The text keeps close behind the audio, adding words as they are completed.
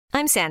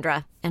I'm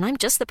Sandra, and I'm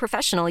just the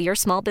professional your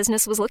small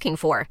business was looking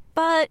for.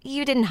 But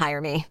you didn't hire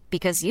me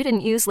because you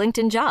didn't use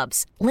LinkedIn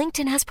Jobs.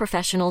 LinkedIn has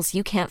professionals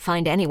you can't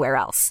find anywhere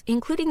else,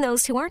 including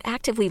those who aren't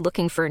actively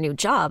looking for a new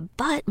job,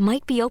 but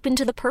might be open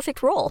to the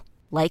perfect role,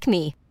 like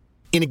me.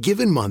 In a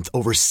given month,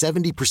 over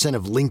 70%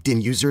 of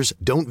LinkedIn users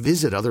don't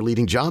visit other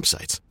leading job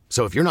sites.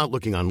 So if you're not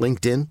looking on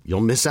LinkedIn,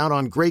 you'll miss out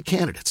on great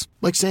candidates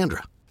like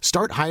Sandra.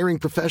 Start hiring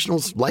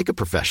professionals like a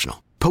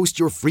professional. Post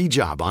your free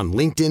job on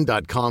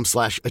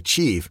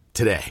linkedin.com/achieve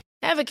today.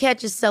 Ever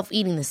catch yourself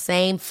eating the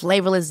same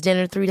flavorless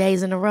dinner 3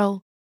 days in a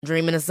row?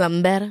 Dreaming of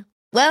something better?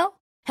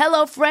 Well,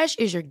 HelloFresh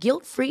is your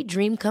guilt-free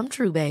dream come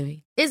true,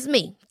 baby. It's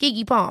me,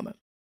 Keke Palmer.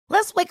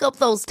 Let's wake up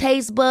those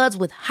taste buds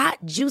with hot,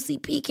 juicy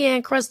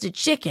pecan-crusted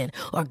chicken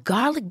or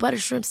garlic butter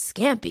shrimp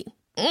scampi.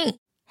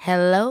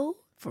 Hello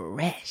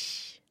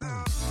Fresh.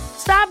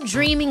 Stop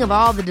dreaming of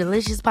all the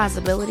delicious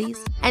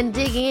possibilities and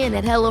dig in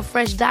at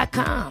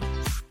HelloFresh.com.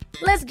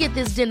 Let's get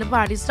this dinner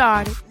party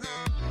started.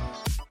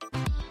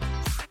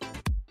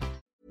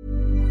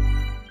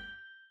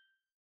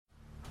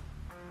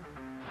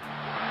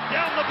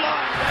 Down the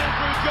blind,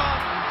 Andrew John.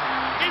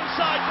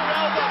 Inside for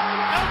Albert.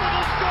 Albert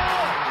will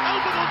score.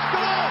 Albert will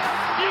score.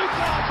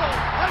 Newcastle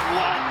have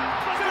won.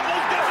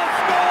 Fiddler's going to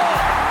score.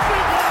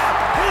 Fiddler,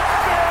 it's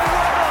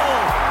farewell.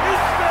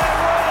 It's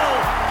farewell.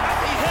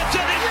 And he hits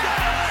it. He's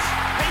got it.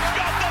 He's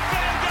got the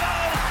field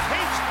goal.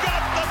 He's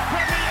got the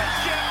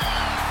premiership.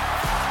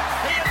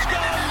 He has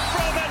gone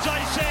from, as I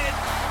said,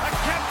 a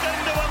captain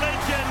to a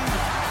legend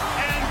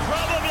and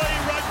probably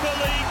rugby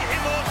league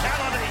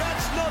immortality.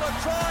 That's not a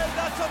try.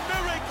 That's a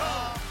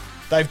miracle.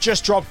 They've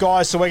just dropped,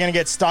 guys, so we're going to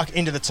get stuck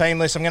into the team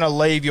list. I'm going to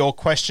leave your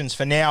questions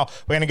for now.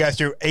 We're going to go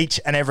through each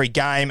and every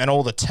game and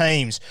all the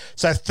teams.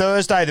 So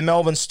Thursday, the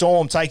Melbourne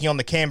Storm taking on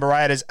the Canberra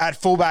Raiders.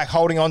 At fullback,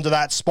 holding on to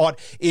that spot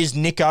is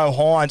Nicho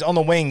Hynes. On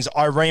the wings,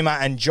 Irema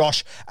and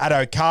Josh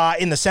Addo-Carr.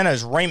 In the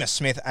centres, Remus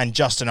Smith and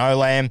Justin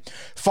Olam.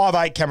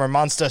 5'8", Cameron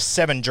Munster.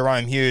 7,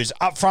 Jerome Hughes.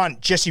 Up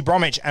front, Jesse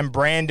Bromwich and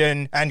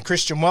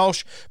Christian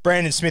Welsh.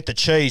 Brandon Smith, the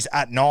cheese,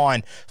 at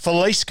 9.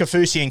 Felice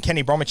Kafusi and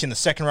Kenny Bromwich in the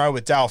second row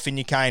with Dale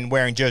Finucane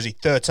wearing jersey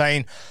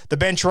 13. The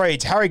bench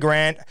reads Harry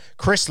Grant,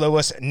 Chris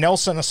Lewis,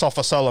 Nelson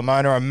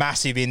Asafa-Solomona are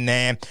massive in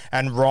there,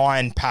 and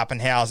Ryan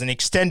Pappenhausen.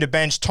 Extended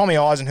bench, Tommy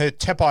Eisenhuth,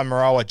 Tepai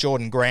Moroa,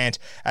 Jordan Grant,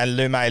 and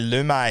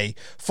Lume.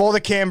 For the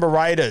Canberra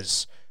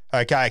Raiders,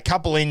 okay, a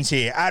couple ins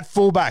here. At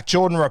fullback,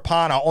 Jordan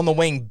Rapana. On the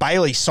wing,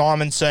 Bailey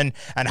Simonson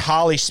and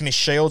Harley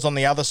Smith-Shields on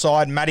the other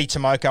side. Matty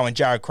Tomoko and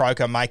Jared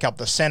Croker make up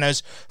the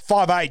centres.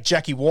 5'8",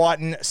 Jackie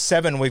Whiten.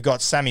 7, we've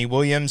got Sammy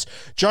Williams.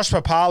 Josh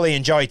Papali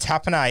and Joey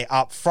Tapine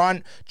up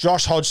front.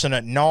 Josh Hodgson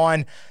at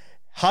 9.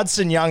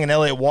 Hudson Young and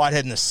Elliot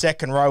Whitehead in the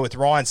second row with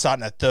Ryan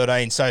Sutton at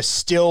 13. So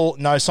still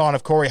no sign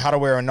of Corey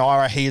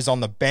Hutawera-Naira. He is on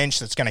the bench.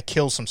 That's going to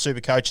kill some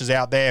super coaches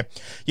out there.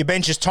 Your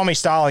bench is Tommy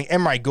Starling,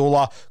 Emre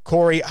Gula,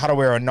 Corey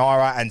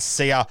Hutawera-Naira, and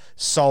Sia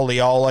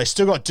Soliolo.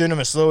 Still got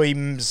Dunamis Louis,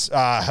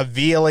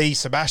 Havili,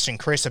 Sebastian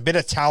Chris, a bit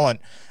of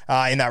talent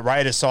in that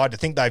Raiders side. To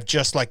think they've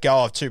just let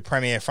go of 2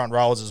 premier front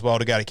rowers as well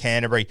to go to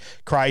Canterbury.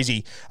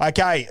 Crazy.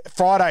 Okay,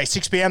 Friday,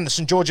 6 p.m, the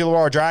St. George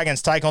Illawarra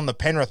Dragons take on the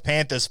Penrith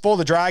Panthers. For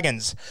the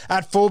Dragons,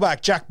 at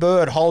fullback, Jack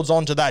Bird holds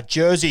on to that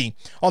jersey.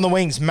 On the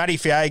wings, Matty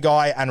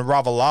Fiagai and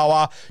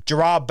Ravalawa.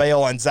 Gerard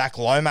Beale and Zach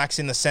Lomax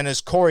in the centres.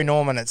 Corey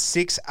Norman at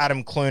 6,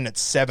 Adam Clune at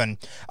 7.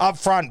 Up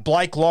front,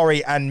 Blake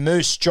Laurie and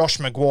Moose Josh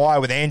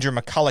Maguire with Andrew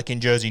McCulloch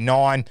in jersey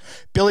 9.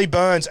 Billy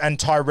Burns and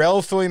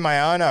Tyrell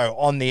Fuimaono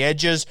on the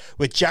edges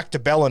with Jack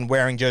DeBellin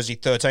wearing jersey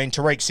 13.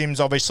 Tariq Sims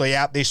obviously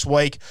out this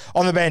week.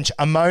 On the bench,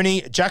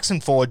 Amoni,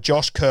 Jackson Ford,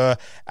 Josh Kerr,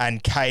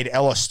 and Cade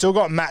Ellis. Still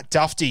got Matt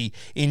Duffy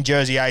in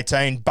jersey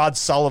 18, Bud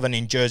Sullivan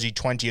in jersey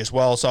 20 as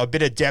well. So a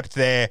bit of depth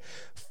there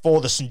for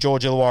the St.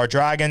 George Illawarra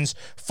Dragons.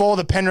 For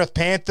the Penrith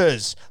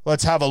Panthers,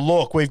 let's have a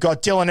look. We've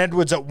got Dylan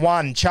Edwards at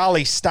 1,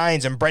 Charlie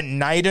Staines and Brent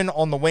Naden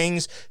on the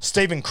wings,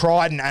 Stephen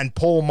Crichton and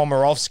Paul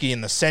Momirovski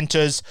in the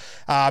centres.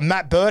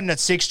 Matt Burton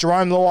at 6,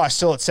 Jerome Luai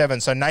still at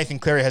 7, so Nathan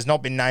Cleary has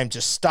not been named to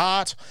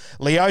start.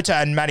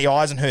 Leota and Matty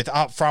Eisenhuth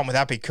up front with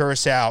Api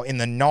Curacao in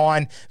the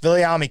 9.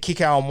 Viliami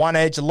Kikau on one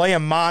edge.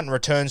 Liam Martin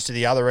returns to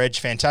the other edge.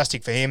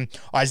 Fantastic for him.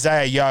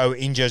 Isaiah Yeo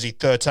in jersey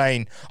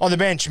 13. On the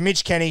bench,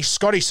 Mitch Kenny,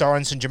 Scotty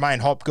Sorensen, Jermaine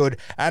Hopgood,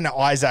 and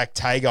Isaac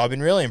Tago. I've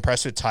been really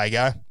impressed with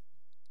Tago.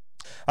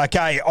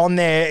 Okay, on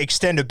their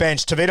extended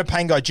bench, Tavita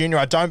Pangai Jr.,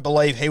 I don't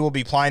believe he will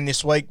be playing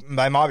this week.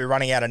 They might be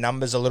running out of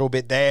numbers a little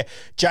bit there.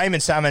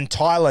 Jamin Salmon,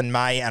 Tylan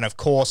May, and of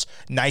course,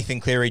 Nathan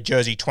Cleary,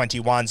 jersey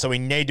 21. So we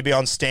need to be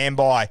on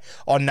standby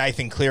on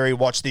Nathan Cleary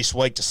watch this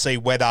week to see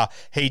whether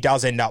he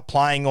does end up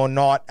playing or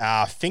not.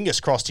 Fingers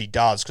crossed he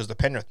does, because the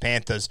Penrith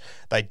Panthers,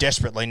 they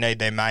desperately need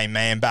their main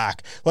man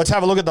back. Let's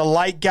have a look at the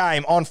late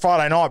game on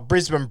Friday night.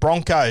 Brisbane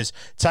Broncos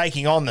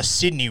taking on the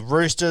Sydney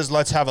Roosters.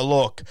 Let's have a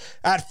look.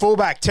 At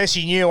fullback,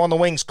 Tessie New. On the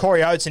wings,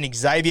 Corey Oates and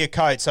Xavier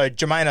Coates. So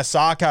Jermaine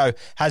Asako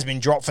has been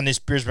dropped from this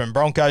Brisbane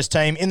Broncos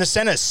team. In the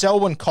centre,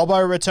 Selwyn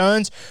Cobbo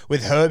returns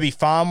with Herbie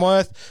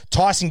Farnworth.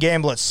 Tyson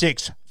Gamble at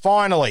 6.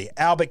 Finally,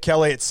 Albert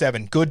Kelly at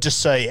 7. Good to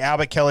see.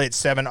 Albert Kelly at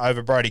 7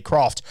 over Brodie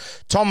Croft.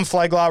 Tom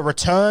Flegler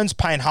returns.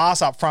 Payne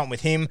Haas up front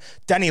with him.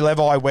 Danny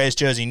Levi wears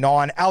jersey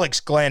 9. Alex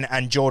Glenn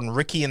and Jordan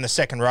Ricky in the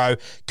second row.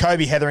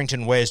 Kobe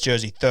Hetherington wears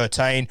jersey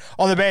 13.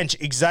 On the bench,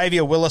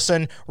 Xavier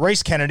Willison,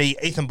 Reece Kennedy,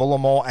 Ethan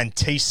Bullimore, and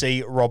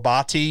TC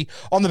Robati.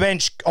 On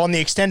the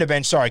extended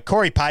bench,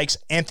 Corey Pakes,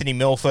 Anthony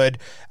Milford,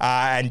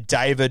 and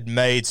David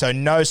Mead. So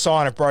no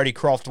sign of Brodie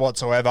Croft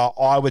whatsoever.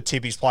 I would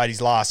tip he's played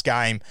his last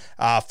game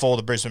for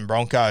the Brisbane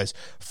Broncos.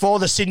 For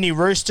the Sydney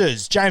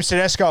Roosters, James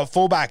Tedesco at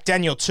fullback,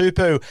 Daniel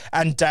Tupou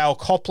and Dale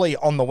Copley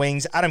on the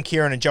wings. Adam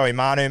Kieran and Joey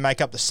Manu make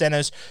up the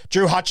centres.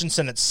 Drew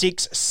Hutchinson at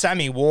 6.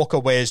 Sammy Walker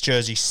wears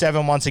jersey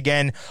 7 once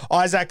again.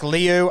 Isaac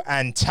Liu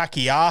and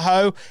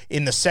Takiaho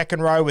in the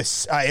front row, with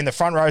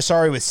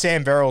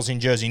Sam Verrills in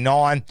jersey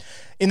 9.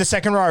 In the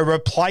second row,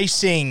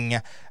 replacing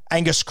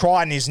Angus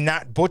Crichton is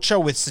Nat Butcher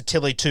with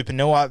Satili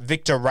Tupanua.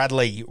 Victor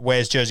Radley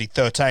wears jersey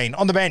 13.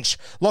 On the bench,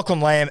 Lachlan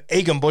Lamb,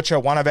 Egan Butcher,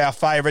 one of our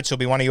favourites. He'll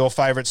be one of your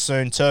favourites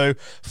soon too.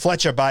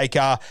 Fletcher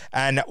Baker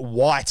and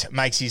White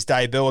makes his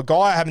debut. A guy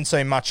I haven't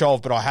seen much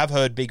of, but I have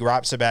heard big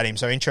raps about him,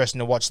 so interesting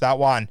to watch that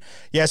one.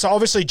 Yeah, so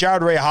obviously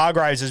Jared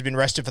Rea-Hargraves has been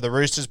rested for the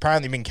Roosters.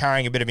 Apparently been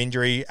carrying a bit of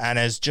injury and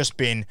has just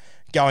been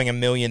going a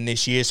million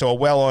this year, so a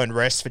well-earned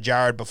rest for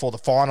Jared before the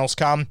finals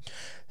come.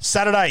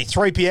 Saturday,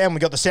 3 p.m, we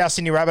got the South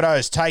Sydney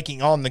Rabbitohs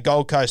taking on the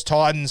Gold Coast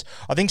Titans.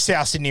 I think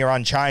South Sydney are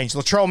unchanged.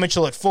 Latrell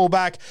Mitchell at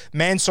fullback,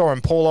 Mansour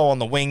and Paulo on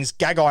the wings,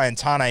 Gagai and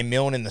Tane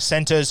Milne in the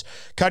centres,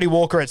 Cody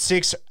Walker at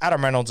 6,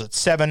 Adam Reynolds at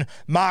 7,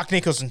 Mark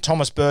Nichols and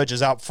Thomas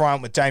Burgess up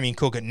front with Damien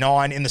Cook at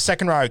 9. In the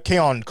second row,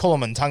 Keon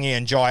Kulamantangi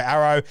and Jai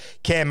Arrow,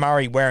 Cam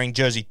Murray wearing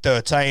jersey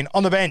 13.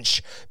 On the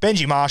bench,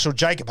 Benji Marshall,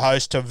 Jacob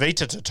Host,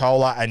 Tavita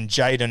Totola and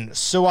Jaden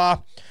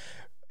Sewer.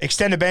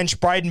 Extended bench,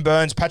 Braden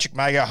Burns, Patrick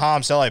Mago,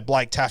 Harm Sello,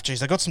 Blake Taft.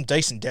 They've got some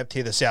decent depth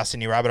here, the South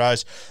Sydney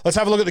Rabbitohs. Let's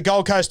have a look at the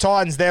Gold Coast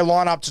Titans. Their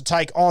lineup to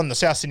take on the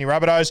South Sydney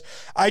Rabbitohs.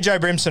 AJ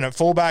Brimson at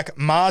fullback,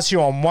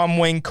 Marzio on one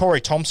wing, Corey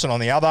Thompson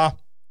on the other.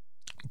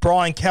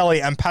 Brian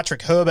Kelly and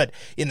Patrick Herbert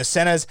in the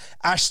centres.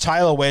 Ash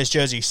Taylor wears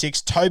jersey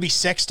 6. Toby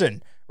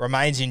Sexton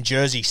remains in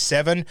jersey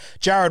 7.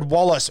 Jared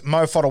Wallace,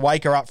 Mo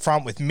Fodawaker up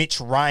front with Mitch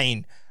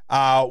Rain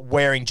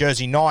wearing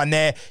jersey 9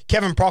 there.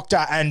 Kevin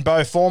Proctor and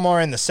Beau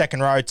Formore in the second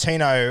row.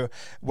 Tino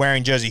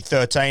wearing jersey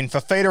 13.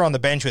 Fafita on the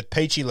bench with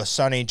Peachy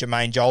Lasoni and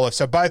Jermaine Jolliffe.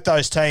 So both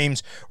those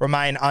teams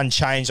remain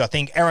unchanged. I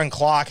think Aaron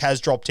Clark has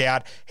dropped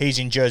out. He's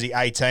in jersey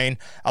 18,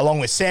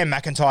 along with Sam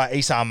McIntyre,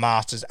 Esau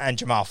Masters and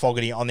Jamal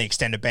Fogarty on the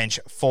extended bench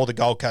for the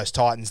Gold Coast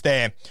Titans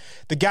there.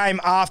 The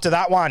game after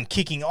that one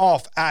kicking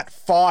off at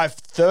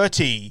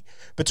 5:30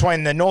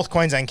 between the North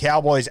Queensland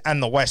Cowboys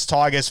and the West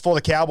Tigers. For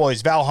the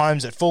Cowboys, Val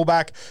Holmes at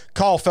fullback,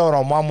 Kyle Feld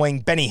on one wing,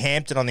 Benny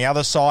Hampton on the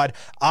other side.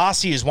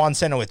 Arcee is one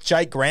centre with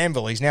Jake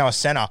Granville. He's now a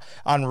centre.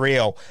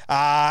 Unreal.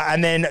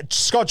 And then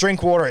Scott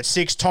Drinkwater at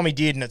 6, Tommy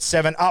Dearden at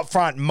 7. Up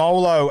front,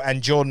 Molo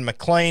and Jordan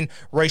McLean.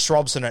 Reece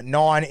Robson at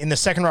 9. In the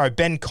second row,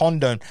 Ben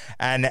Condon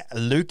and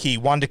Lukey.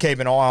 One to keep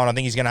an eye on. I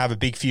think he's going to have a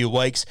big few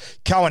weeks.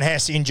 Cohen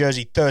Hess in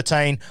jersey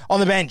 13. On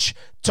the bench,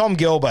 Tom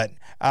Gilbert,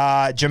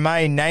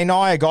 Jermaine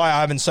Nanai, a guy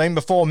I haven't seen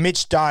before,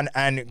 Mitch Dunn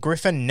and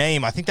Griffin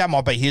Neem. I think that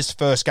might be his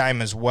first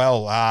game as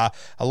well. A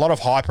lot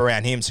of hype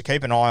around him, so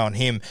keep an eye on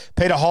him.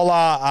 Peter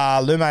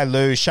Holler, Lume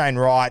Lu, Shane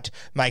Wright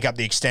make up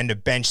the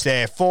extended bench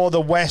there. For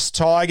the West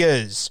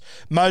Tigers,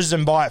 Moses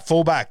Mbai at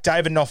fullback,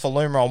 David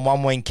Nofaluma on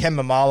one wing, Ken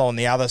Mamalo on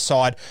the other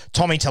side,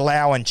 Tommy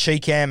Talau and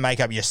Cheekham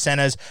make up your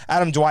centres.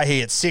 Adam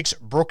Dwayhe at 6,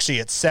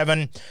 Brooksy at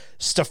 7.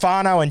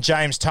 Stefano and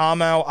James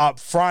Tarmel up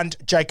front.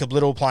 Jacob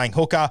Little playing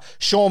hooker.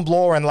 Sean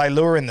Bloor and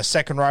Leilua in the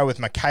second row with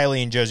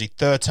McKaylee in jersey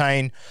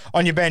 13.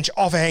 On your bench,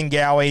 Offahen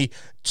Gowie,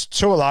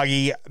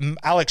 Tuolagi,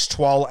 Alex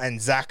Twoll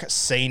and Zach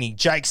Sini.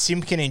 Jake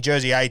Simpkin in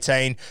jersey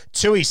 18.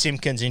 Tui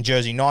Simpkins in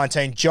jersey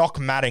 19. Jock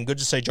Madden. Good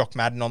to see Jock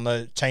Madden on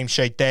the team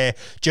sheet there.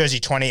 Jersey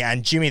 20.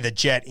 And Jimmy the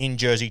Jet in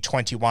jersey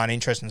 21.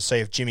 Interesting to see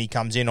if Jimmy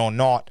comes in or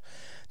not.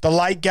 The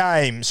late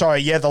game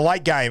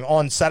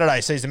on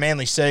Saturday sees the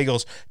Manly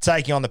Seagulls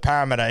taking on the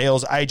Parramatta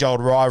Eels. Age-old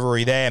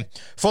rivalry there.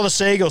 For the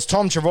Seagulls,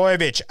 Tom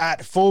Trbojevic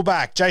at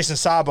fullback, Jason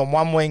Saab on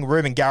one wing,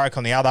 Ruben Garrick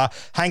on the other.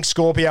 Hank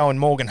Scorpio and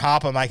Morgan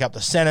Harper make up the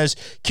centres.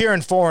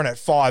 Kieran Foran at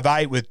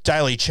 5'8", with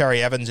Daly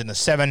Cherry Evans in the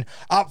 7.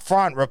 Up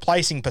front,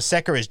 replacing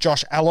Paseka is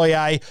Josh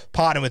Aloiai,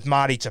 partnered with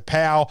Marty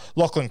Tapau.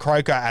 Lachlan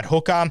Croker at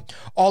hooker.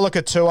 Ola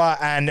Katua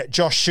and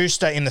Josh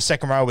Schuster in the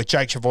second row with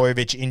Jake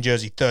Trbojevic in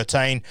jersey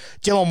 13.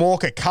 Dylan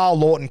Walker, Carl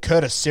Lawton,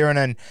 Curtis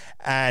Sirenen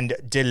and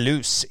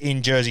Deleuze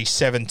in jersey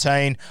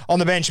 17. On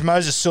the bench,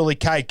 Moses Sully,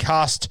 Cade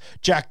Cust,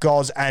 Jack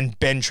Goz and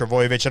Ben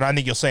Trbojevic. I don't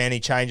think you'll see any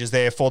changes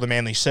there for the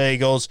Manly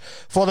Seagulls.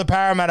 For the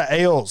Parramatta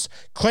Eels,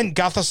 Clint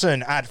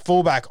Gutherson at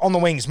fullback. On the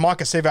wings,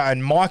 Micah Siva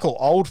and Michael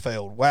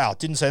Oldfield. Wow,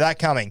 didn't see that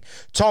coming.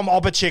 Tom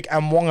Opachik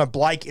and Wonga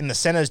Blake in the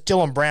centres.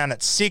 Dylan Brown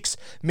at 6.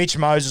 Mitch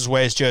Moses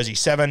wears jersey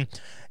 7.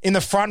 In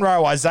the front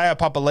row, Isaiah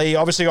Papali'i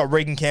obviously got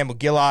Regan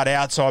Campbell-Gillard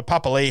out, so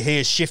Papali'i, he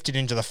has shifted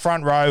into the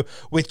front row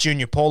with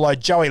Junior Paulo.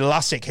 Joey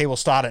Lussick, he will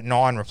start at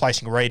 9,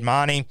 replacing Reid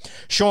Marnie.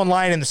 Sean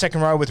Lane in the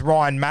second row with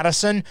Ryan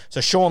Madison. So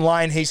Sean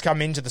Lane, he's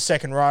come into the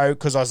second row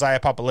because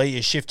Isaiah Papali'i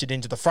is shifted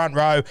into the front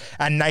row,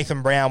 and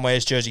Nathan Brown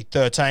wears jersey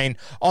 13.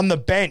 On the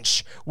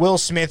bench, Will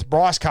Smith,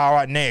 Bryce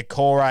Kara, Nia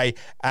Corey,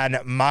 and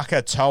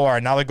Makatoa,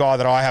 another guy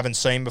that I haven't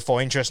seen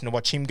before. Interesting to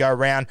watch him go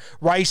around.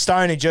 Ray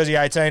Stone in jersey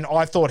 18,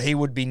 I thought he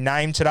would be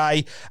named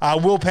today.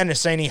 Will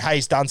Penasini,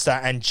 Hayes Dunster,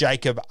 and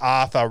Jacob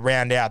Arthur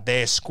round out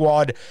their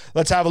squad.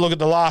 Let's have a look at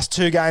the last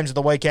 2 games of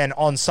the weekend.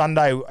 On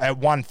Sunday at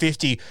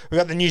 1:50, we've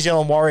got the New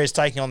Zealand Warriors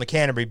taking on the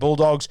Canterbury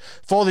Bulldogs.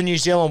 For the New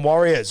Zealand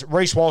Warriors,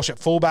 Reece Walsh at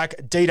fullback,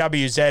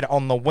 DWZ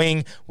on the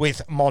wing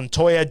with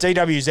Montoya.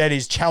 DWZ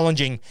is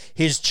challenging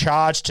his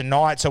charge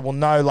tonight, so we'll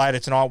know later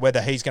tonight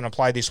whether he's going to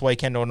play this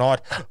weekend or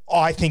not.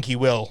 I think he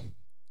will.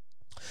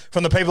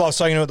 From the people I've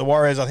spoken to at the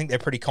Warriors, I think they're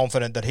pretty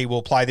confident that he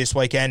will play this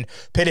weekend.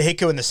 Peter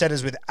Hiku in the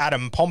setters with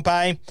Adam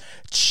Pompey.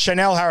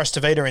 Chanel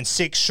Harris-Tavita in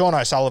 6. Sean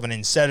O'Sullivan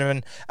in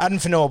 7. Adam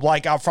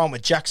Fanua-Blake up front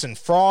with Jackson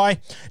Fry.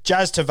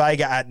 Jazz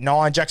Tavega at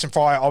 9. Jackson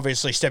Fry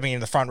obviously stepping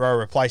into the front row,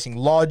 replacing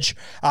Lodge.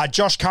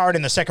 Josh Curran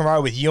in the second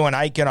row with Ewan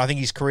Aitken. I think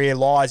his career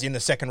lies in the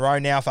second row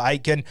now for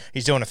Aitken.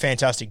 He's doing a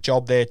fantastic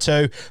job there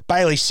too.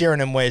 Bailey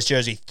Sirenan wears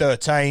jersey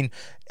 13.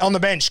 On the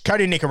bench,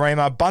 Cody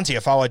Nikorima, Bunty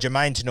Afoa,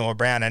 Jermaine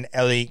Tanua-Brown, and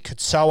Eli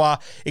Kutsoa.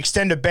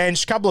 Extended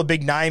bench, couple of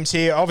big names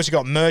here. Obviously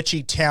got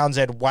Murchie,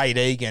 Townsend, Wade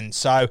Egan.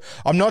 So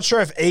I'm not sure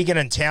if Egan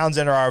and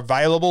Townsend are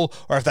available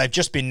or if they've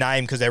just been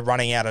named because they're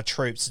running out of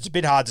troops. It's a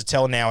bit hard to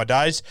tell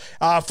nowadays.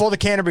 For the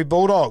Canterbury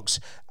Bulldogs,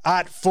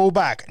 at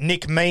fullback,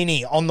 Nick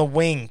Meaney. On the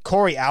wing,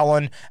 Corey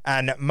Allen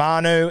and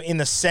Manu. In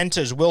the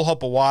centres, Will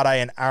Hopewade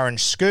and Aaron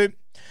Scoop.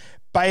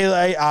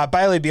 Bailey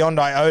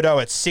Biondi Odo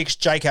at 6,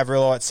 Jake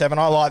Averillo at 7.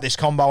 I like this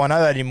combo. I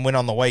know they didn't win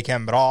on the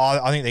weekend, but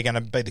I think they're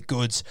going to be the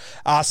goods.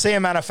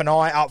 Siamana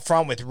Fanai up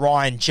front with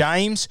Ryan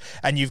James,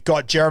 and you've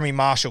got Jeremy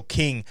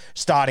Marshall-King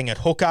starting at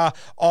hooker.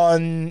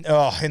 In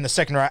the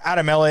second row,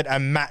 Adam Elliott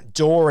and Matt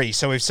Dory.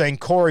 So we've seen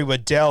Corey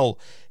Waddell.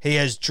 He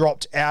has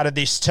dropped out of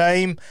this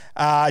team.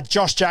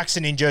 Josh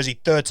Jackson in jersey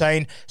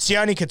 13.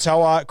 Sione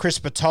Katoa, Chris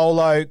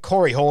Patolo,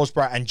 Corey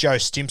Horsburgh, and Joe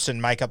Stimson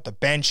make up the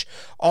bench.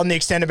 On the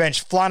extended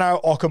bench,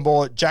 Flano,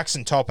 Ockenbaugh,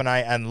 Jackson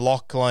Topine, and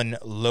Lachlan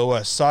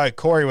Lewis. So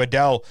Corey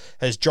Waddell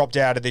has dropped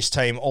out of this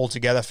team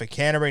altogether for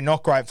Canterbury.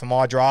 Not great for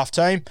my draft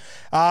team.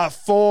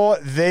 For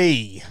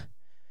the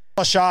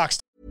Sharks.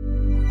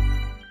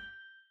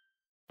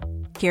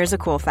 Here's a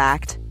cool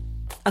fact.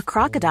 A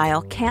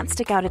crocodile can't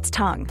stick out its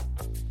tongue.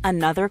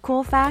 Another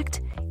cool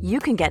fact, you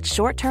can get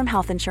short-term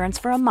health insurance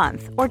for a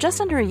month or just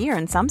under a year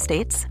in some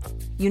states.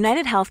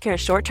 United Healthcare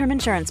short-term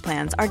insurance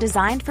plans are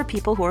designed for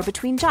people who are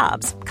between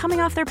jobs, coming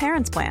off their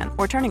parents' plan,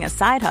 or turning a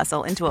side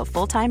hustle into a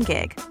full-time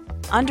gig.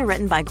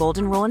 Underwritten by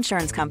Golden Rule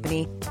Insurance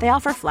Company, they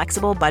offer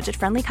flexible,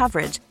 budget-friendly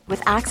coverage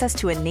with access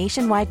to a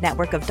nationwide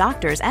network of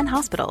doctors and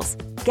hospitals.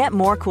 Get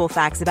more cool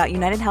facts about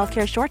United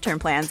Healthcare short-term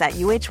plans at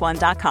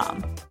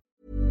uh1.com.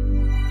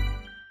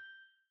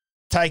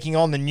 Taking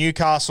on the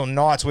Newcastle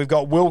Knights, we've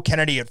got Will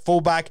Kennedy at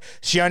fullback,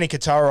 Sione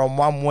Katoa on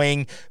one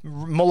wing,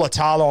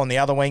 Mulatalo on the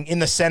other wing. In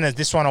the centres,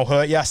 this one will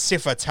hurt you.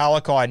 Sifa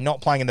Talakai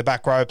not playing in the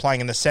back row,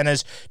 playing in the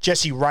centres.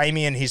 Jesse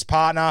Ramey and his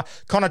partner.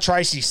 Connor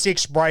Tracy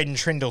 6, Braden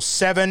Trindle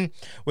 7.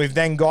 We've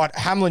then got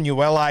Hamlin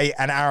Uele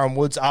and Aaron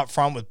Woods up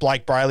front with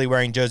Blake Brayley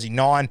wearing jersey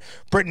 9.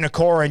 Britton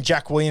Nakora and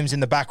Jack Williams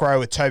in the back row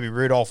with Toby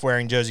Rudolph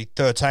wearing jersey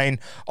 13.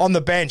 On the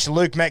bench,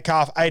 Luke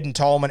Metcalf, Aidan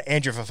Tolman,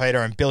 Andrew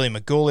Fafita and Billy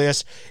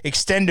Magoulias.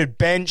 Extended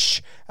bench,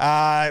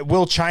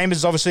 Will Chambers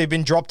has obviously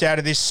been dropped out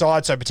of this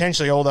side, so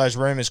potentially all those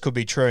rumours could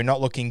be true. Not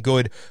looking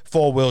good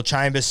for Will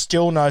Chambers.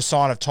 Still no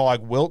sign of Tyg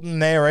Wilton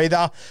there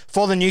either.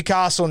 For the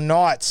Newcastle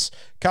Knights,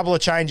 couple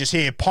of changes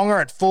here. Ponga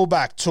at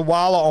fullback,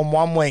 Tuwala on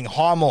one wing,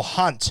 Heimel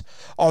Hunt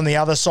on the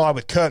other side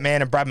with Kurt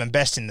Mann and Bradman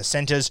Best in the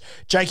centres.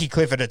 Jakey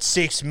Clifford at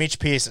 6, Mitch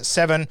Pearce at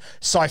 7.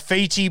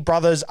 Saifiti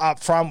brothers up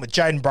front with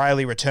Jaden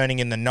Brayley returning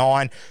in the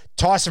 9.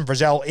 Tyson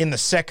Frizzell in the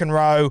second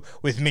row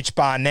with Mitch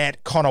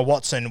Barnett. Connor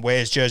Watson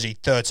wears jersey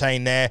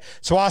 13 there.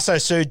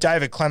 Suaso Su,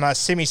 David Clemmer,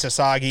 Simi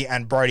Sasagi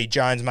and Brodie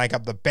Jones make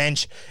up the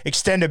bench.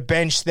 Extended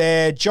bench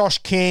there. Josh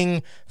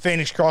King,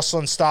 Phoenix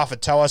Crossland,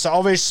 Stafford Toa. So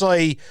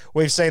obviously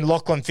we've seen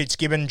Lachlan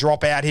Fitzgibbon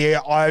drop out here.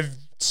 I've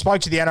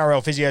spoke to the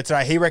NRL physio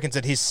today. He reckons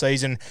that his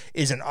season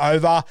isn't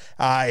over.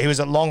 He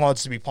was at long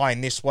odds to be playing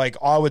this week.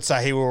 I would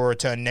say he will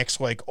return next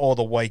week or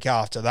the week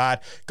after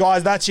that.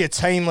 Guys, that's your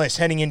team list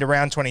heading into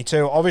round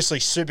 22. Obviously,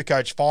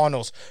 Supercoach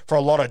finals for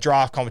a lot of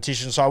draft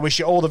competition. So I wish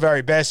you all the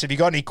very best. If you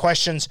got any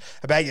questions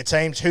about your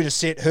teams, who to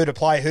sit, who to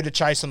play, who to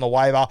chase on the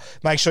waiver,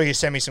 make sure you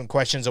send me some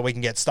questions or we can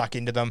get stuck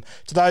into them.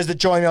 To those that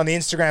joined me on the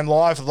Instagram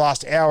Live for the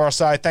last hour or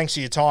so, thanks for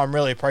your time.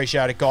 Really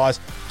appreciate it, guys.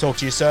 Talk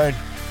to you soon.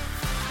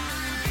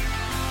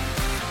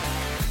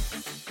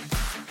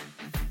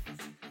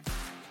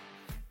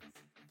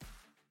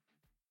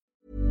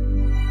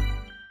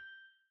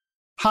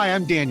 Hi,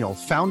 I'm Daniel,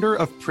 founder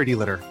of Pretty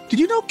Litter. Did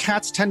you know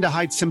cats tend to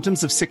hide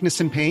symptoms of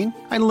sickness and pain?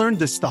 I learned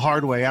this the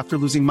hard way after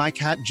losing my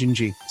cat,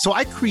 Gingy. So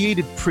I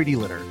created Pretty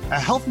Litter, a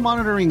health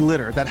monitoring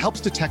litter that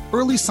helps detect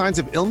early signs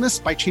of illness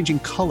by changing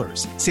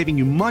colors, saving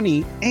you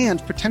money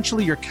and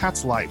potentially your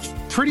cat's life.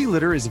 Pretty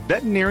Litter is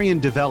veterinarian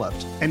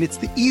developed, and it's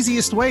the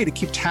easiest way to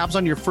keep tabs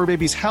on your fur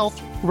baby's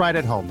health right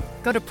at home.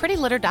 Go to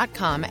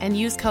prettylitter.com and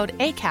use code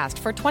ACAST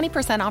for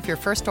 20% off your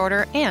first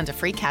order and a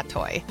free cat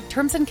toy.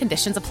 Terms and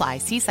conditions apply.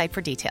 See site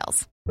for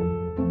details.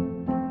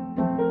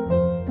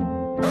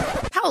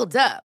 Hold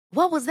up.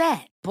 What was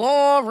that?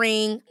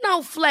 Boring.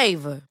 No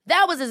flavor.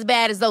 That was as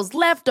bad as those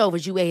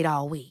leftovers you ate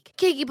all week.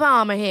 Keke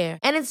Palmer here,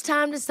 and it's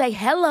time to say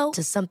hello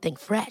to something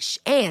fresh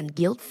and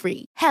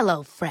guilt-free.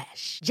 Hello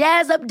Fresh.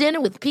 Jazz up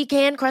dinner with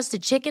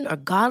pecan-crusted chicken or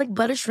garlic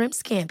butter shrimp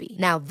scampi.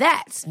 Now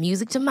that's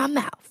music to my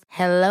mouth.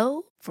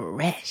 Hello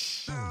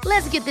Fresh.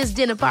 Let's get this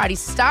dinner party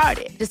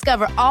started.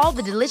 Discover all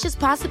the delicious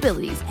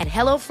possibilities at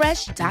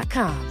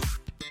HelloFresh.com.